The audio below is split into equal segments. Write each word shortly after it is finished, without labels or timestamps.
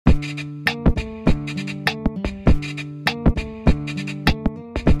Alright,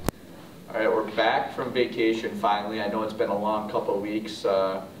 we're back from vacation finally. I know it's been a long couple of weeks. We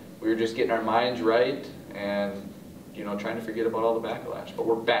were just getting our minds right and, you know, trying to forget about all the backlash. But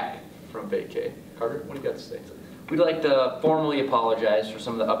we're back from vacay. Carter, what do you got to say? We'd like to formally apologize for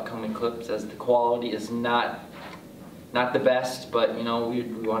some of the upcoming clips, as the quality is not the best, but you know, we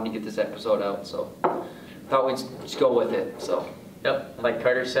wanted to get this episode out, so thought we'd just go with it. So yep, like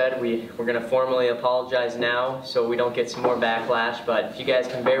Carter said, we're going to formally apologize now so we don't get some more backlash, but if you guys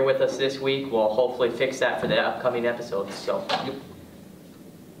can bear with us this week, we'll hopefully fix that for the upcoming episodes. So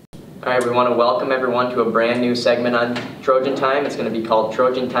Alright, we want to welcome everyone to a brand new segment on Trojan Time. It's going to be called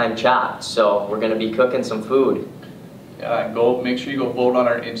Trojan Time Chopped. So we're going to be cooking some food. Yeah, make sure you go vote on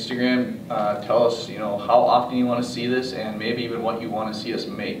our Instagram. Tell us, you know, how often you want to see this, and maybe even what you want to see us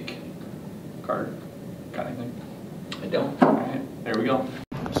make. Carter, got anything? I don't. All right, there we go.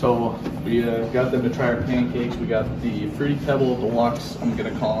 So we got them to try our pancakes. We got the Fruity Pebble Deluxe, I'm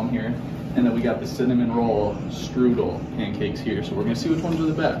gonna call them here, and then we got the Cinnamon Roll Strudel pancakes here. So we're gonna see which ones are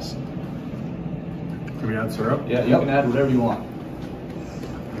the best. Can we add syrup? Yeah, you can add whatever you want.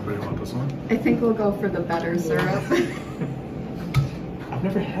 Anybody want this one? I think we'll go for the better syrup. I've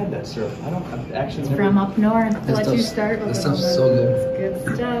never had that syrup. I've actually never. From up north. This Let you start with this it. stuff's so good. It's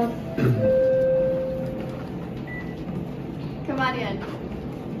good stuff. Come on in.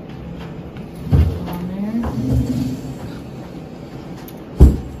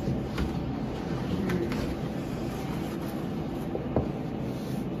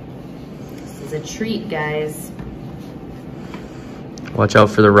 This is a treat, guys. Watch out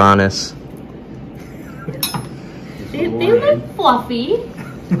for the rawness. They look fluffy.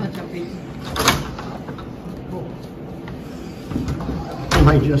 Watch out, Pete. Am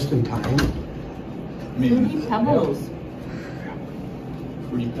I just in time? Fruity Pebbles.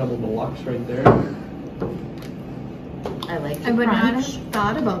 Fruity Pebble Deluxe right there. I like the I would not crunch. have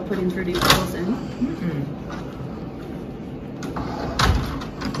thought about putting Fruity Pebbles in.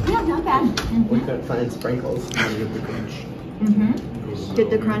 Yeah, not bad. We could find sprinkles. Get the crunch. Get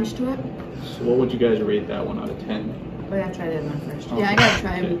the crunch to it. So what would you guys rate that one out of 10? We gotta try the other one first. Yeah, I gotta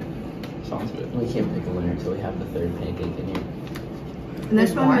try Okay. it. Sounds good. We can't pick a winner until we have the third pancake in here. And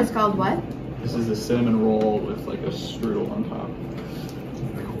this There's one more? was called what? This is the cinnamon roll with like a strudel on top.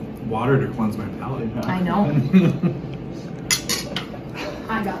 Like water to cleanse my palate. I know.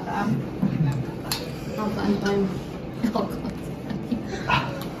 I got that. Oh, fine. It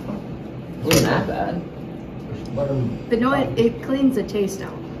wasn't that bad. But no, it cleans the taste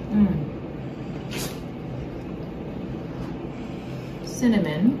out.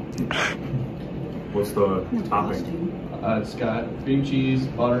 Cinnamon. What's the topping? It's got cream cheese,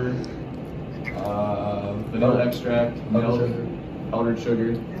 butter, vanilla extract, milk, powdered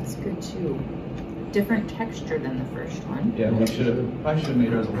sugar. That's good too. Different texture than the first one. Yeah, we should have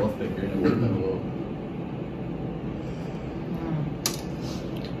made ours a little thicker and it would have been a little.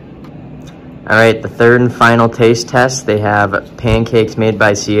 Alright, the third and final taste test. They have pancakes made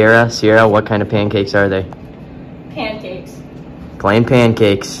by Sierra. Sierra, what kind of pancakes are they? Pancakes. Plain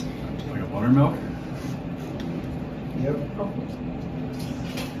pancakes. Like a buttermilk? Yep.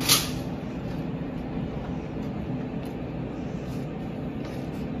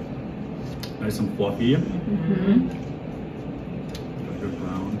 Nice and fluffy. Mm-hmm. Got a good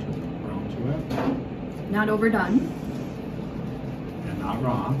brown to it. Not overdone. And not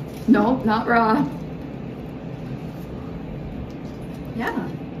raw. No, not raw. Yeah,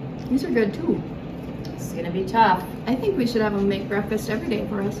 these are good too. This is gonna be tough. I think we should have them make breakfast every day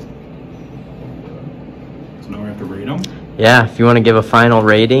for us. So now we have to rate them. Yeah, if you want to give a final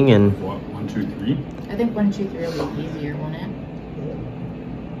rating and What? 1, 2, 3? I think 1, 2, 3 will be easier, won't it?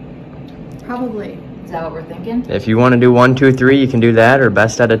 Probably. Is that what we're thinking? if you want to do 1, 2, 3, you can do that, or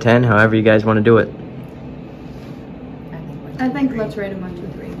best out of 10, however you guys want to do it. I think let's rate them 1, 2,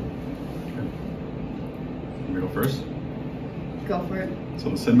 3. Can we go first? Go for it. So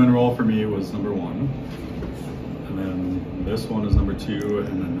the cinnamon roll for me was number 1. And then this one is number 2.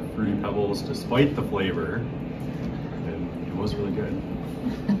 And then the Fruity Pebbles, despite the flavor, it was really good,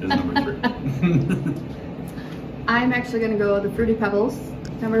 is number 3. I'm actually gonna go with the Fruity Pebbles,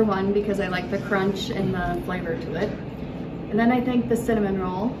 number 1, because I like the crunch and the flavor to it. And then I think the cinnamon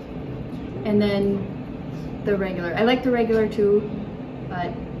roll, and then the regular. I like the regular too,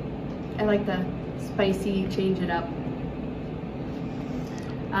 but I like the spicy, change it up.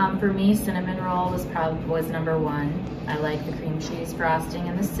 For me, cinnamon roll was number 1. I like the cream cheese frosting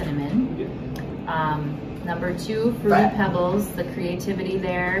and the cinnamon. Number 2, Fruity Pebbles, the creativity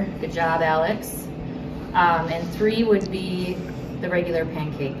there. Good job, Alex. And 3 would be the regular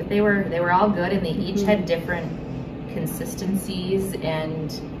pancake, but they were all good, and they each had different consistencies,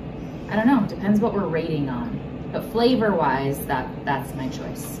 and I don't know, depends what we're rating on. But flavor-wise, that's my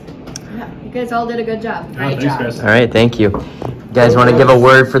choice. Yeah, you guys all did a good job. Great Thanks, job. guys. All right, thank you. You guys want to give a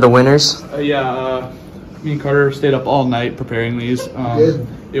word for the winners? Me and Carter stayed up all night preparing these.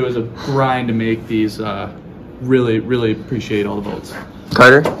 It was a grind to make these. Really, really appreciate all the votes.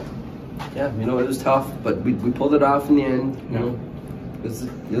 Carter? Yeah, you know, it was tough, but we pulled it off in the end. You know, it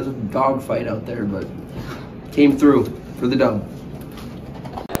was a dog fight out there, but came through for the dub.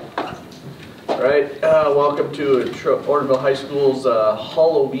 All right, welcome to Ortonville High School's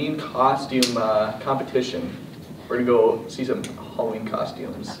Halloween costume competition. We're gonna go see some Halloween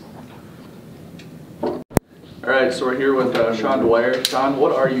costumes. All right, so we're here with Sean Dwyer. Sean,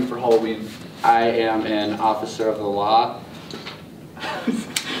 what are you for Halloween? I am an officer of the law.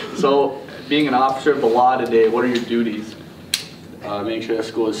 So, being an officer of the law today, what are your duties? Make sure the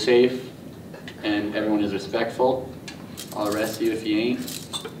school is safe and everyone is respectful. I'll arrest you if you ain't.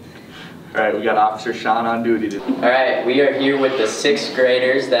 All right, we got Officer Sean on duty today. All right, we are here with the 6th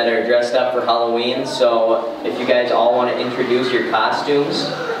graders that are dressed up for Halloween. So if you guys all want to introduce your costumes.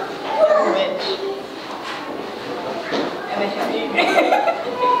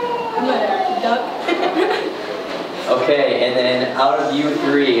 Okay, and then out of you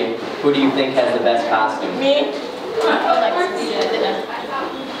 3, who do you think has the best costume? Me.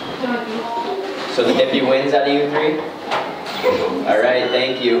 So the hippie wins out of you 3? All right,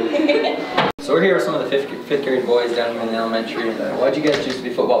 thank you. So we're here with some of the fifth grade boys down here in the elementary. Why'd you guys choose to be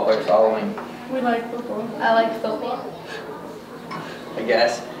football players for Halloween? We like football. I like football. I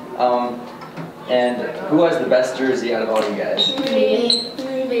guess. And who has the best jersey out of all you guys? Me.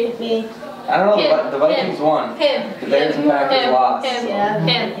 I don't know, the Vikings won. Him. The Bears and Packers lost. Him.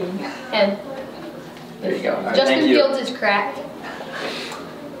 There you go. All right, Justin thank you. Fields is cracked. All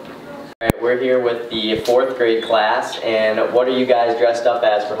right, we're here with the 4th grade class, and what are you guys dressed up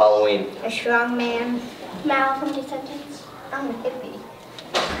as for Halloween? A strong man. Malcolm Descendants. I'm a hippie.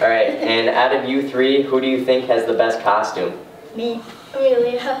 All right, and out of you 3, who do you think has the best costume? Me.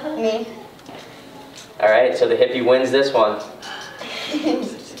 Really? Me. All right, so the hippie wins this one.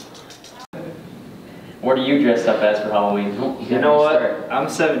 What are you dressed up as for Halloween? You know what? I'm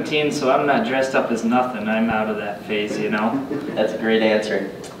 17, so I'm not dressed up as nothing. I'm out of that phase, you know? That's a great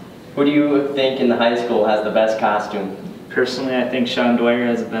answer. Who do you think in the high school has the best costume? Personally, I think Sean Dwyer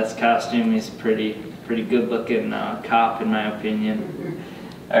has the best costume. He's a pretty good looking cop in my opinion.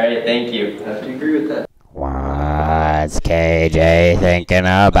 All right, thank you. I have to agree with that. What's KJ thinking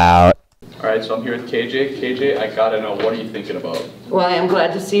about? All right, so I'm here with KJ. KJ, I gotta know, what are you thinking about? Well, I am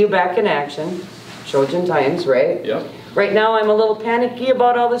glad to see you back in action. Trojan times, right? Yep. Right now, I'm a little panicky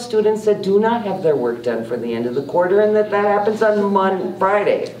about all the students that do not have their work done for the end of the quarter, and that happens on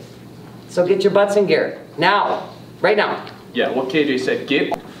Friday. So get your butts in gear. Now. Right now. Yeah, what KJ said,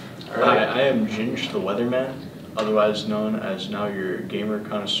 get. All right, I am Ginge the Weatherman, otherwise known as now your gamer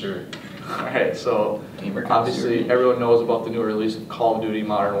connoisseur. All right, so obviously everyone knows about the new release of Call of Duty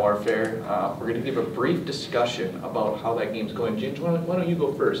Modern Warfare. We're going to give a brief discussion about how that game's going. Ginge, why don't you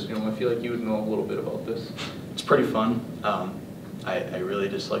go first? You know, I feel like you would know a little bit about this. It's pretty fun. I really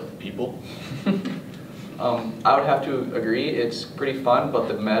dislike the people. I would have to agree, it's pretty fun, but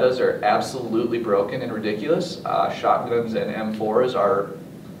the metas are absolutely broken and ridiculous. Shotguns and M4s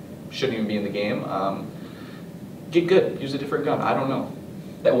shouldn't even be in the game. Get good, use a different gun, I don't know.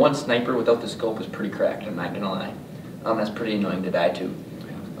 That one sniper without the scope is pretty cracked, I'm not gonna lie. That's pretty annoying to die to.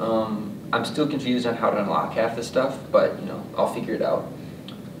 I'm still confused on how to unlock half the stuff, but you know, I'll figure it out.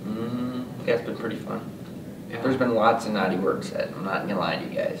 Yeah, it's been pretty fun. Yeah. There's been lots of naughty work said, I'm not gonna lie to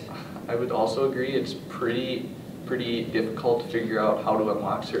you guys. I would also agree it's pretty difficult to figure out how to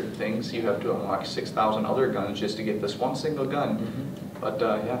unlock certain things. You have to unlock 6,000 other guns just to get this one single gun. Mm-hmm. But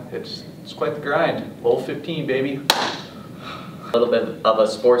yeah, it's quite the grind. Level 15, baby. A little bit of a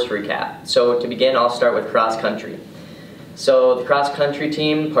sports recap. So to begin, I'll start with cross country. So the cross country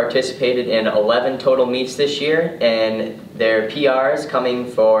team participated in 11 total meets this year, and their PRs coming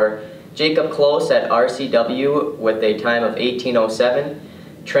for Jacob Close at RCW with a time of 18:07.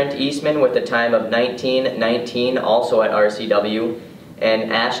 Trent Eastman with a time of 19:19, also at RCW,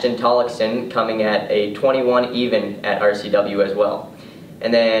 and Ashton Tollickson coming at a 21 even at RCW as well.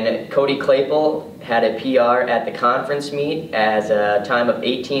 And then Cody Claypool had a PR at the conference meet as a time of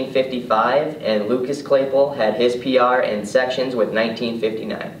 18:55, and Lucas Claypool had his PR in sections with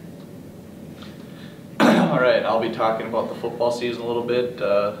 19:59. All right, I'll be talking about the football season a little bit.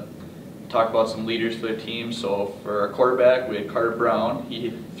 Talk about some leaders for the team. So for our quarterback, we had Carter Brown.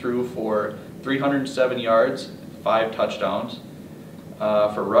 He threw for 307 yards, 5 touchdowns.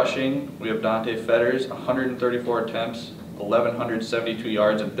 For rushing, we have Dante Fetters, 134 attempts, 1,172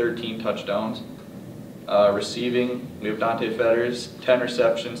 yards and 13 touchdowns. Receiving, we have Dante Fetters, 10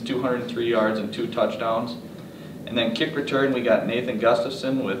 receptions, 203 yards and 2 touchdowns. And then kick return, we got Nathan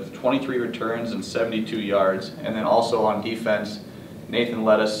Gustafson with 23 returns and 72 yards. And then also on defense, Nathan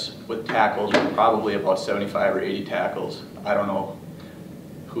led us with tackles, with probably about 75 or 80 tackles. I don't know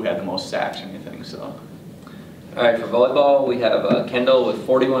who had the most sacks or anything, so. All right, for volleyball, we have Kendall with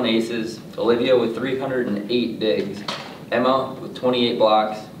 41 aces, Olivia with 308 digs, Emma with 28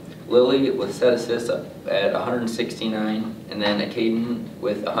 blocks, Lily with set assists at 169, and then Caden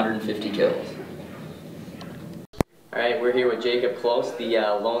with 150 kills. All right, we're here with Jacob Close, the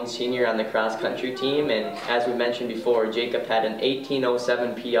lone senior on the cross-country team, and as we mentioned before, Jacob had an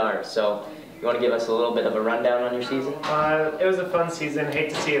 18:07 PR, so you want to give us a little bit of a rundown on your season? It was a fun season. Hate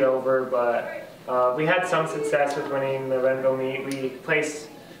to see it over, but we had some success with winning the Renville meet. We placed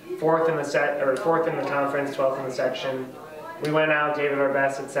fourth in the conference, 12th in the section. We went out, gave it our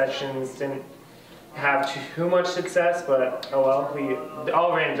best at sections, didn't have too much success, but oh well, we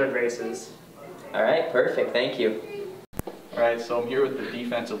all ran good races. All right, perfect, thank you. All right, so I'm here with the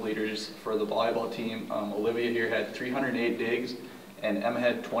defensive leaders for the volleyball team. Olivia here had 308 digs, and Emma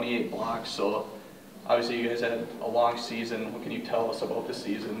had 28 blocks. So obviously you guys had a long season. What can you tell us about the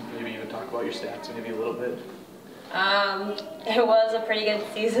season? Maybe even talk about your stats maybe a little bit. It was a pretty good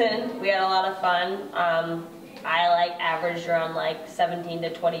season. We had a lot of fun. I averaged around 17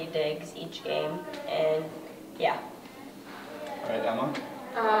 to 20 digs each game, and yeah. All right, Emma?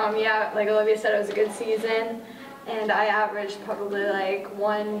 Yeah, like Olivia said, it was a good season, and I averaged probably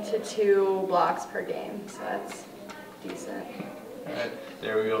 1 to 2 blocks per game, so that's decent. All right,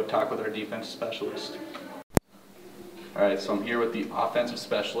 there we go, talk with our defense specialist. All right, so I'm here with the offensive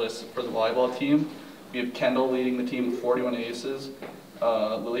specialist for the volleyball team. We have Kendall leading the team with 41 aces,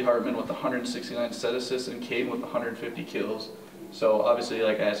 Lily Hartman with 169 set assists, and Caden with 150 kills. So obviously,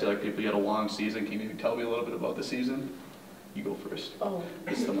 like I said, people, you had a long season. Can you maybe tell me a little bit about the season? You go first. Oh.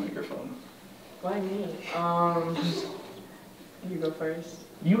 It's the microphone. Why me? You go first.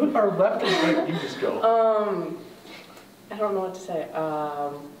 You are left and right, you just go. I don't know what to say.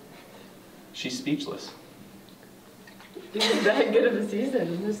 She's speechless. It was that good of a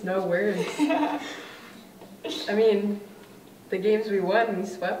season. There's no words. I mean, the games we won, we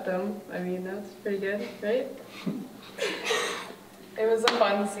swept them. I mean, that's pretty good, right? It was a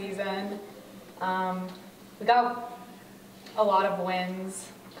fun season. We got a lot of wins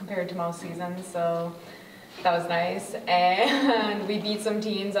compared to most seasons, so that was nice. And we beat some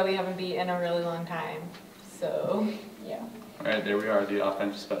teams that we haven't beat in a really long time. So, yeah. All right, there we are, the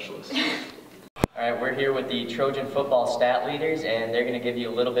offensive specialist. All right, we're here with the Trojan football stat leaders, and they're going to give you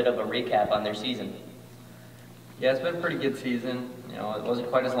a little bit of a recap on their season. Yeah, it's been a pretty good season. You know, it wasn't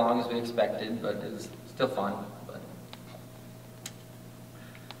quite as long as we expected, but it was still fun.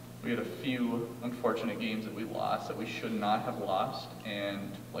 We had a few unfortunate games that we lost that we should not have lost,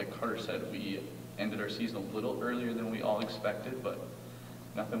 and like Carter said, we ended our season a little earlier than we all expected, but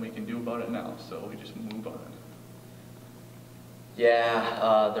nothing we can do about it now, so we just move on.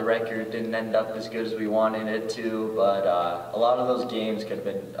 Yeah, the record didn't end up as good as we wanted it to, but a lot of those games could have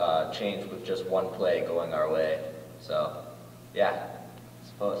been changed with just one play going our way. So, yeah, I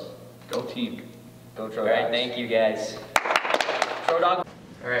suppose. Go team. Go Trojan. All right, thank you guys. Trodog.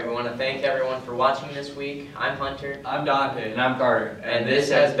 All right, we want to thank everyone for watching this week. I'm Hunter. I'm Dante. And I'm Carter. And this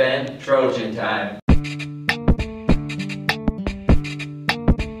has been Trojan Time.